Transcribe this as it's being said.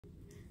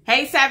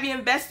Hey savvy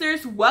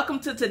investors, welcome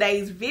to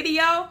today's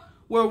video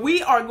where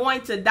we are going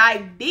to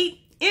dive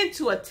deep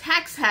into a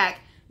tax hack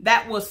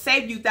that will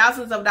save you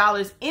thousands of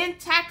dollars in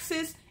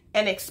taxes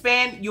and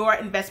expand your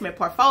investment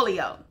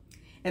portfolio.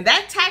 And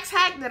that tax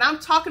hack that I'm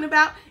talking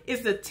about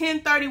is the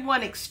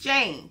 1031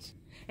 exchange.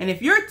 And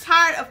if you're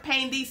tired of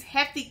paying these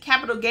hefty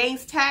capital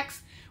gains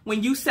tax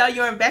when you sell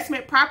your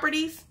investment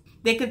properties,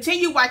 then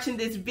continue watching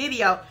this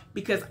video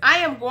because I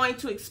am going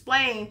to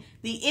explain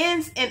the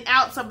ins and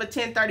outs of a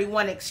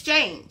 1031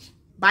 exchange.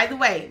 By the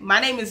way, my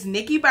name is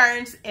Nikki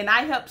Burns and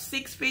I help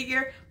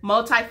six-figure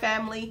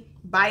multifamily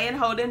buy and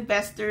hold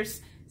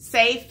investors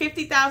save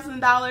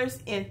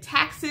 $50,000 in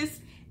taxes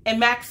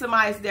and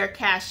maximize their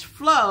cash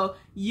flow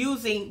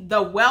using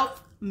the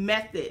wealth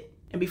method.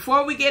 And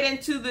before we get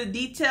into the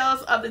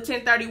details of the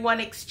 1031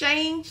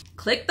 exchange,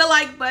 click the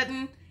like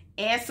button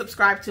and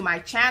subscribe to my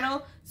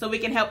channel so we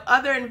can help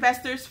other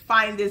investors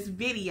find this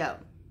video.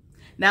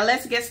 Now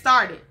let's get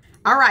started.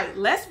 All right,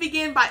 let's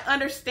begin by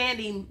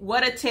understanding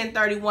what a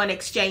 1031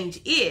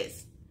 exchange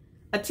is.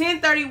 A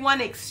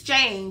 1031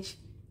 exchange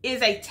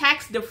is a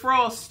tax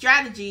deferral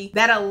strategy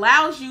that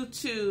allows you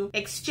to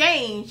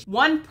exchange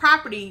one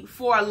property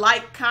for a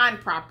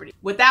like-kind property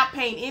without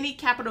paying any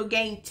capital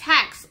gain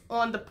tax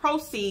on the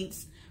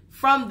proceeds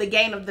from the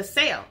gain of the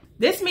sale.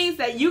 This means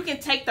that you can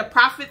take the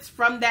profits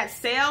from that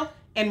sale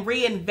and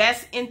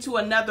reinvest into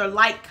another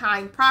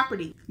like-kind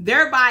property,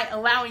 thereby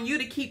allowing you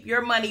to keep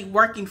your money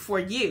working for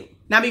you.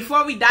 Now,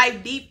 before we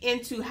dive deep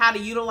into how to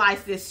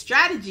utilize this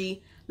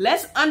strategy,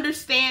 let's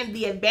understand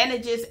the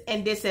advantages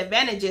and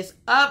disadvantages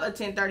of a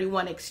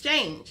 1031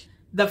 exchange.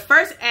 The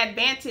first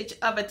advantage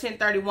of a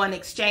 1031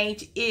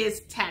 exchange is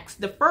tax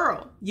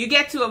deferral. You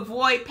get to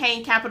avoid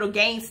paying capital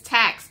gains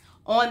tax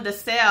on the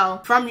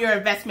sale from your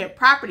investment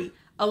property,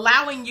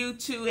 allowing you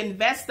to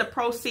invest the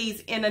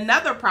proceeds in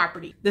another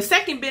property. The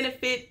second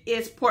benefit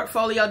is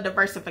portfolio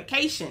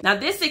diversification. Now,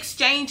 this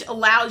exchange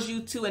allows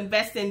you to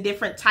invest in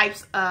different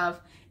types of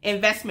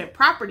investment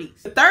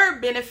properties. The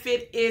third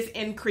benefit is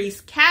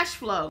increased cash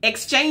flow.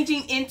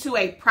 Exchanging into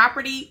a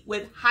property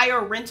with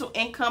higher rental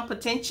income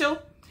potential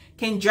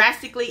can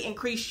drastically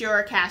increase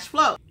your cash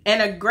flow.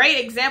 And a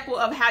great example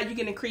of how you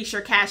can increase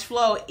your cash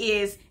flow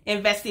is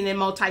investing in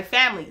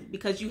multifamily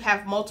because you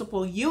have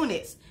multiple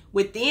units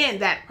within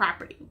that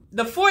property.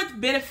 The fourth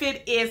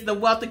benefit is the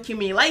wealth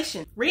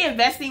accumulation.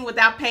 Reinvesting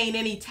without paying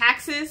any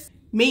taxes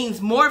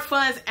means more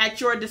funds at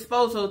your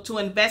disposal to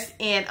invest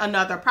in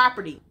another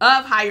property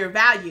of higher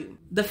value.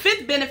 The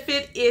fifth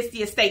benefit is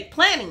the estate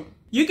planning.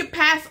 You can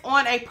pass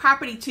on a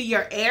property to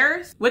your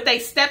heirs with a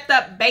stepped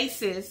up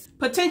basis,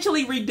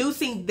 potentially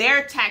reducing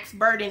their tax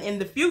burden in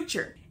the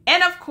future.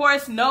 And of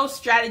course, no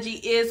strategy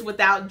is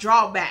without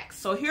drawbacks.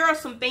 So here are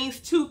some things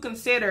to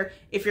consider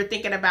if you're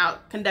thinking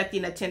about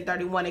conducting a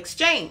 1031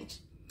 exchange.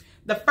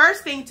 The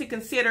first thing to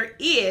consider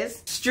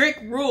is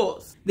strict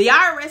rules. The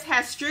IRS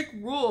has strict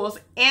rules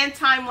and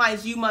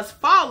timelines you must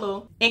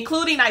follow,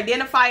 including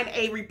identifying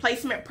a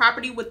replacement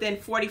property within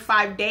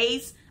 45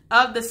 days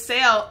of the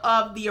sale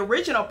of the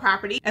original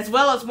property, as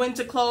well as when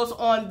to close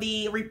on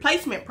the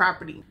replacement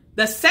property.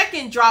 The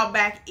second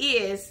drawback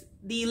is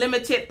the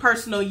limited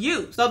personal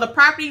use. So the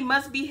property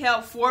must be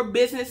held for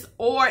business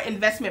or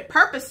investment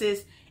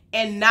purposes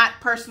and not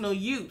personal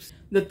use.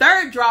 The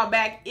third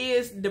drawback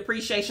is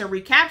depreciation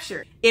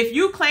recapture. If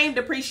you claim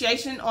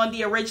depreciation on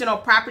the original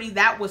property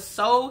that was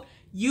sold,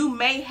 you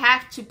may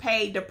have to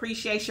pay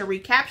depreciation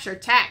recapture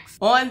tax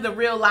on the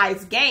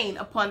realized gain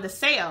upon the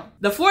sale.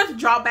 The fourth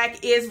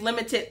drawback is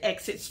limited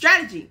exit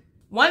strategy.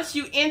 Once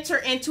you enter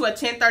into a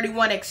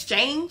 1031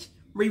 exchange,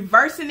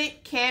 reversing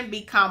it can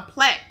be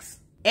complex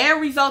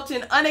and result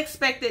in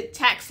unexpected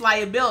tax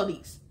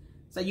liabilities.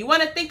 So you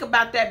want to think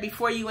about that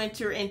before you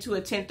enter into a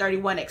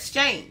 1031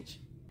 exchange.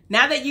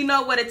 Now that you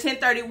know what a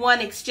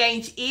 1031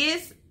 exchange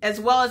is, as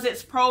well as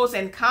its pros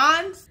and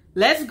cons,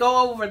 let's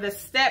go over the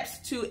steps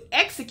to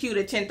execute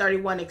a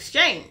 1031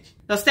 exchange.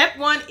 So step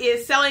one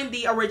is selling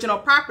the original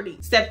property.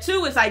 Step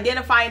two is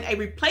identifying a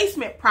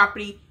replacement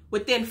property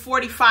within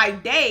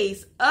 45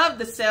 days of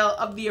the sale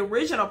of the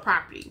original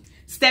property.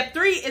 Step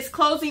three is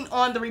closing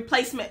on the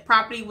replacement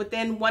property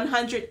within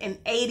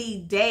 180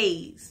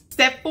 days.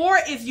 Step four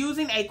is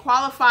using a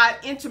qualified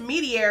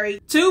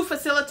intermediary to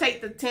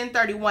facilitate the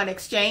 1031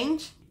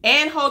 exchange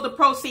and hold the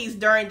proceeds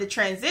during the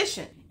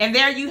transition. And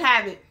there you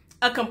have it,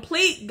 a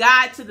complete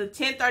guide to the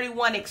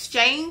 1031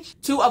 exchange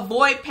to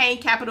avoid paying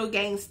capital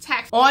gains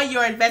tax on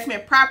your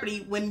investment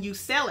property when you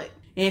sell it.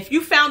 And if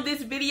you found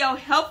this video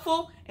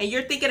helpful and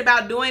you're thinking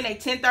about doing a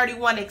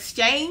 1031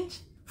 exchange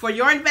for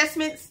your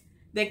investments,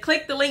 then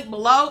click the link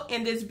below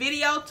in this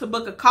video to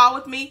book a call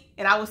with me,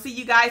 and I will see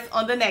you guys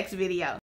on the next video.